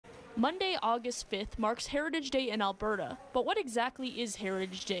Monday, August 5th marks Heritage Day in Alberta, but what exactly is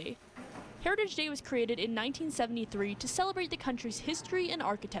Heritage Day? Heritage Day was created in 1973 to celebrate the country's history and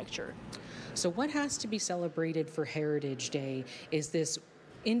architecture. So what has to be celebrated for Heritage Day is this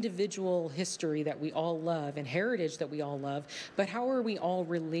individual history that we all love and heritage that we all love, but how are we all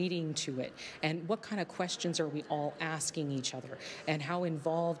relating to it? And what kind of questions are we all asking each other? And how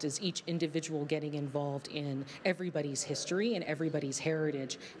involved is each individual getting involved in everybody's history and everybody's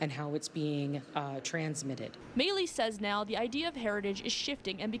heritage and how it's being transmitted? Maylee says now the idea of heritage is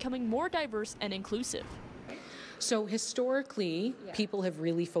shifting and becoming more diverse and inclusive. So historically, people have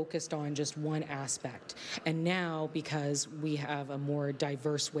really focused on just one aspect. And now, because we have a more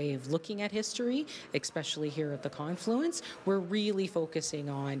diverse way of looking at history, especially here at the Confluence, we're really focusing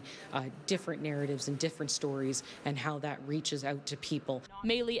on different narratives and different stories and how that reaches out to people.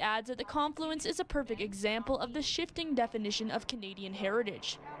 Maylee adds that the Confluence is a perfect example of the shifting definition of Canadian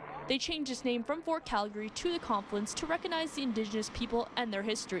heritage. They changed its name from Fort Calgary to the Confluence to recognize the Indigenous people and their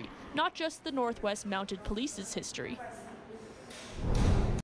history, not just the Northwest Mounted Police's history.